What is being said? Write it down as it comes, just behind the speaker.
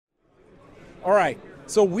All right,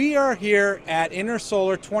 so we are here at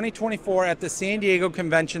InterSolar 2024 at the San Diego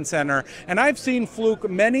Convention Center, and I've seen FLUKE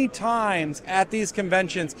many times at these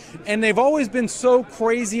conventions, and they've always been so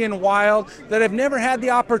crazy and wild that I've never had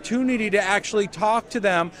the opportunity to actually talk to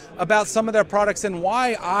them about some of their products and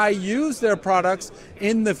why I use their products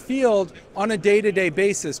in the field on a day-to-day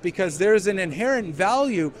basis, because there's an inherent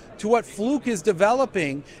value to what FLUKE is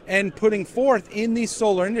developing and putting forth in the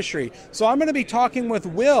solar industry. So I'm going to be talking with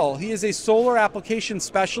Will. He is a solar application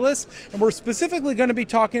specialist, and we're specifically going to be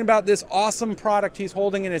talking about this awesome product he's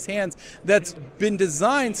holding in his hands that's been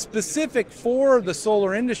designed specific for the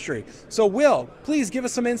solar industry. So Will, please give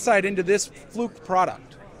us some insight into this FLUKE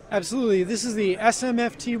product. Absolutely. This is the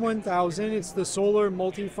smft 1000. It's the solar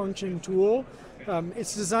multifunction tool.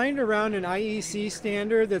 It's designed around an IEC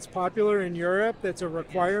standard that's popular in Europe, that's a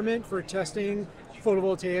requirement for testing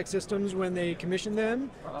photovoltaic systems when they commission them.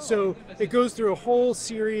 So it goes through a whole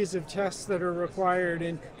series of tests that are required,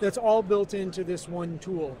 and that's all built into this one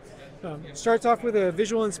tool. Starts off with a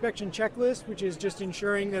visual inspection checklist, which is just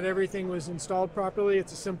ensuring that everything was installed properly.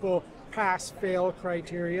 It's a simple pass-fail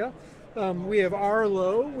criteria. We have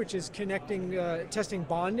R-Low, which is connecting, testing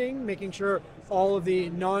bonding, making sure all of the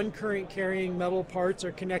non-current carrying metal parts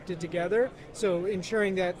are connected together. So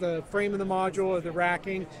ensuring that the frame of the module or the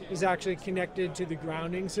racking is actually connected to the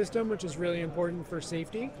grounding system, which is really important for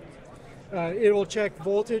safety. It will check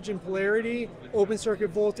voltage and polarity, open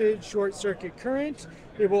circuit voltage, short circuit current.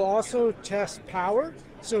 It will also test power.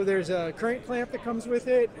 So there's a current clamp that comes with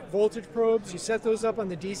it, voltage probes. You set those up on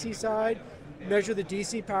the DC side, measure the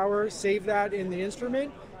DC power, save that in the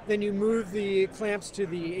instrument. Then you move the clamps to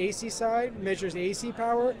the AC side, measures AC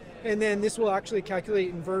power, and then this will actually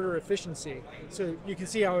calculate inverter efficiency. So you can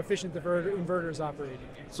see how efficient the inverter is operating.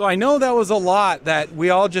 So I know that was a lot that we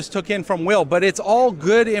all just took in from Will, but it's all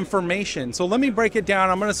good information. So let me break it down.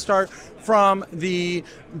 I'm going to start from the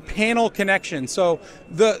panel connection. So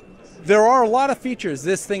there are a lot of features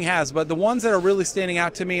this thing has, but the ones that are really standing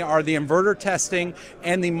out to me are the inverter testing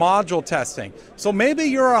and the module testing. So maybe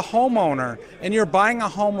you're a homeowner and you're buying a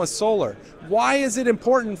home with solar. Why is it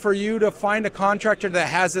important for you to find a contractor that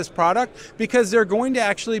has this product? Because they're going to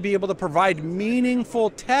actually be able to provide meaningful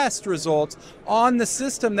test results on the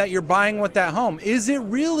system that you're buying with that home. Is it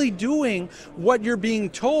really doing what you're being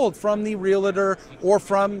told from the realtor or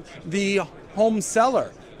from the home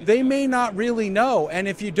seller? They may not really know, and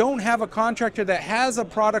if you don't have a contractor that has a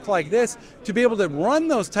product like this to be able to run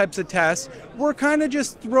those types of tests, we're kind of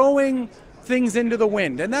just throwing things into the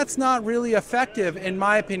wind, and that's not really effective in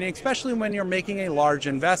my opinion, especially when you're making a large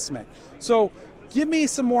investment. So give me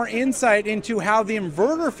some more insight into how the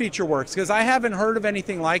inverter feature works, because I haven't heard of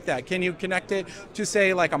anything like that. Can you connect it to,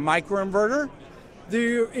 say, like a microinverter?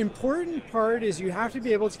 The important part is you have to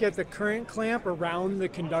be able to get the current clamp around the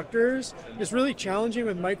conductors. It's really challenging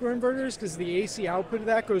with microinverters because the AC output of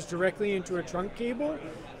that goes directly into a trunk cable.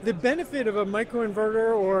 The benefit of a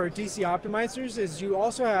microinverter or DC optimizers is you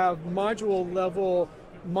also have module level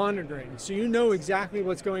monitoring. So you know exactly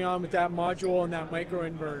what's going on with that module and that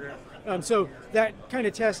microinverter. So that kind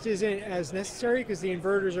of test isn't as necessary because the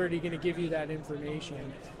inverter is already going to give you that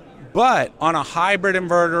information. But on a hybrid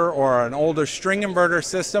inverter or an older string inverter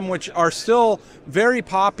system, which are still very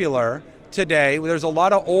popular today, there's a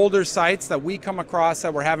lot of older sites that we come across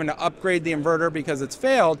that we're having to upgrade the inverter because it's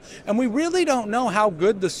failed, and we really don't know how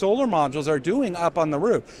good the solar modules are doing up on the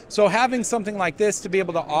roof. So having something like this to be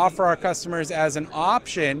able to offer our customers as an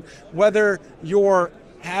option, whether you're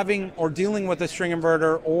having or dealing with a string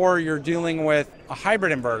inverter or you're dealing with a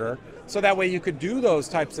hybrid inverter, so that way you could do those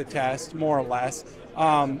types of tests more or less.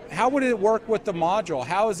 How would it work with the module?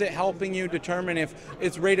 How is it helping you determine if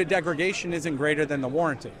its rate of degradation isn't greater than the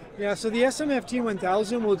warranty? Yeah, so the smft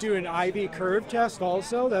 1000 will do an IV curve test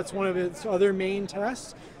also. That's one of its other main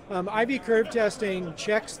tests. IV curve testing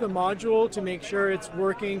checks the module to make sure it's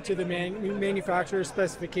working to the manufacturer's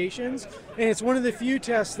specifications. And it's one of the few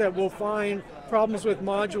tests that will find problems with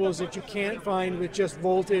modules that you can't find with just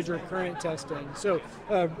voltage or current testing. So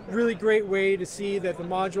a really great way to see that the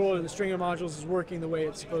module or the string of modules is working the way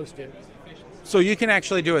it's supposed to. So you can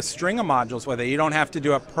actually do a string of modules with it. You don't have to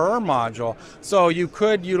do it per module. So you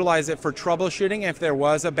could utilize it for troubleshooting if there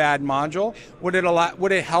was a bad module. Would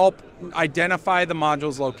it help identify the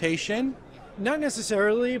module's location Not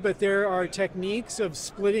necessarily, but there are techniques of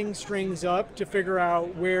splitting strings up to figure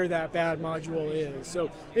out where that bad module is.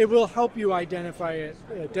 So it will help you identify it,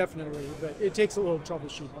 definitely, but it takes a little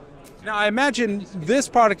troubleshooting. Now, I imagine this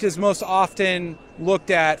product is most often looked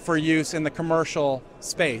at for use in the commercial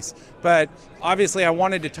space, but obviously I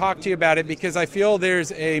wanted to talk to you about it because I feel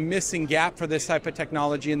there's a missing gap for this type of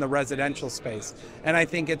technology in the residential space. And I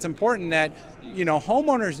think it's important that, you know,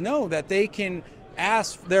 homeowners know that they can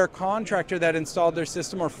ask their contractor that installed their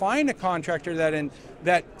system or find a contractor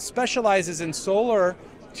that specializes in solar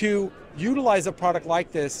to utilize a product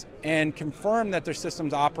like this and confirm that their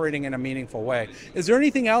system's operating in a meaningful way. Is there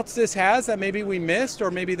anything else this has that maybe we missed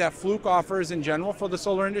or maybe that FLUKE offers in general for the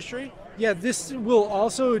solar industry? Yeah, this will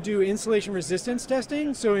also do insulation resistance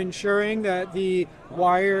testing, so ensuring that the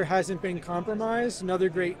wire hasn't been compromised. Another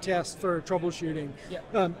great test for troubleshooting.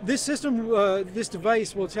 Yeah. This system, this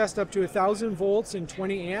device will test up to 1,000 volts and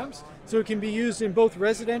 20 amps, so it can be used in both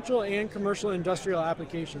residential and commercial industrial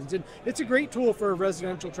applications. And it's a great tool for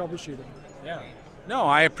residential troubleshooting. Yeah. No,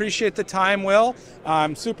 I appreciate the time, Will.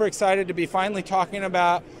 I'm super excited to be finally talking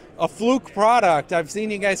about a FLUKE product. I've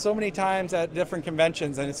seen you guys so many times at different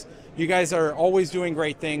conventions, and you guys are always doing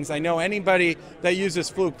great things. I know anybody that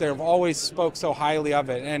uses FLUKE, they've always spoke so highly of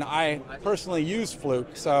it, and I personally use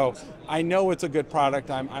FLUKE, so I know it's a good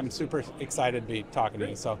product. I'm super excited to be talking to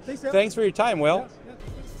you. So thanks for your time, Will. Yeah.